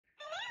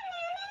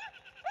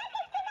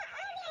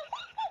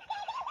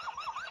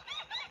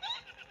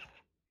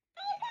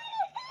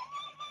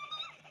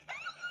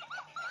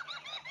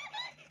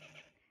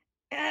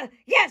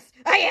Yes,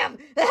 I am.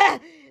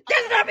 This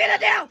is not being a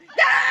now.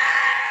 No!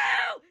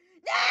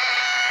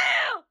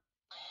 No!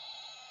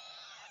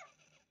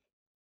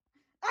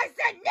 I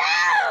said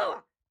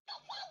no!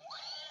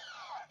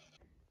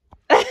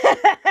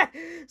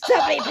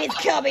 Somebody please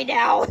kill me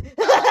now.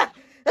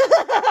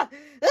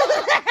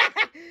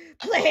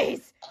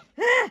 Please.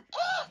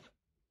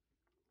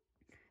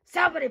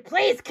 Somebody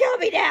please kill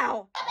me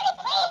now.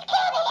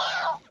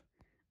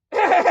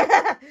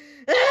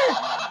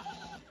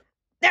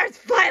 There's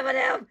 5 of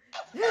them.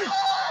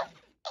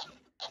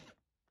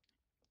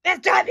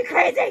 That's driving me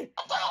crazy.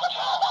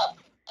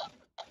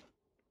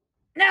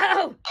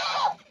 No.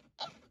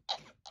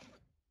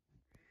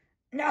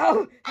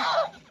 No.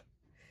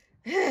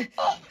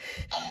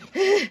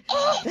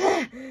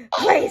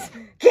 Please,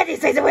 get these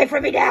things away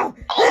from me now.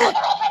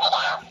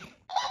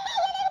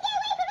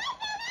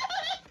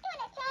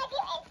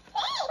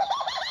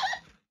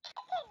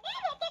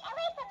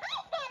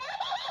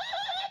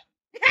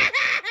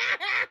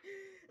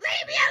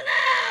 Leave me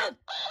alone.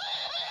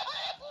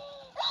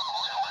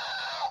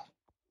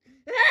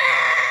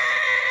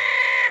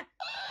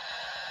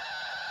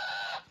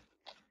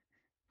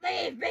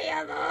 Leave me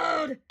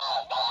alone.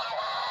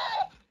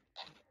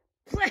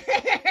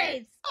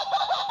 Please.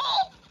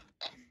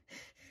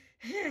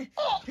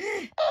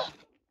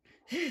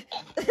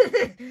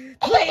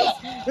 Please,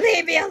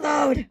 leave me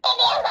alone.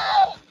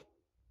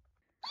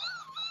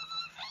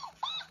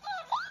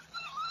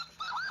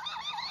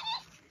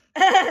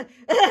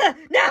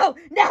 No,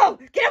 no,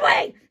 get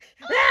away.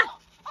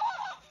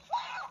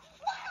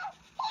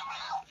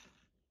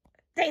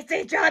 They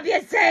say job,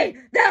 you say.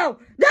 No,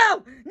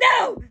 no,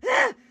 no.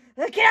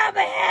 Get out of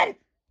my head.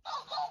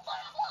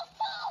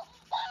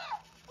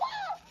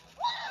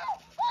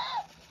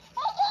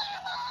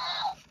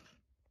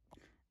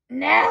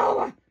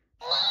 Now!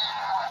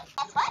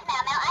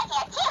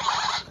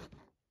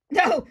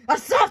 No! A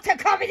soft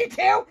comedy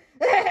too?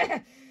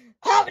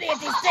 How many of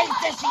these things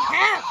does she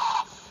have?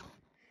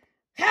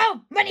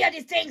 How many of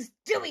these things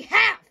do we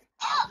have?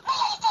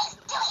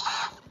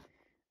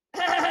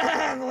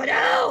 Oh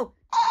no!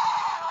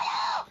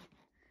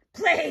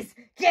 Please,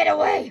 get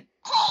away!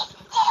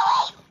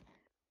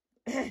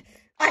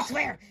 I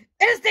swear,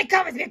 this thing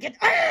comes with me again.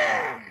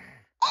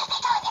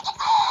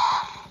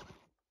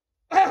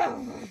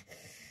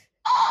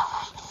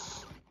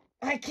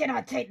 I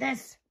cannot take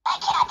this.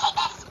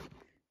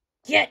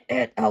 Get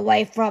it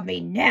away from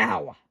me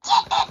now.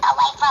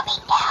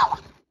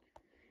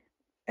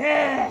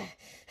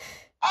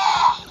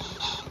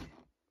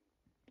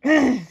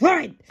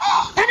 Alright,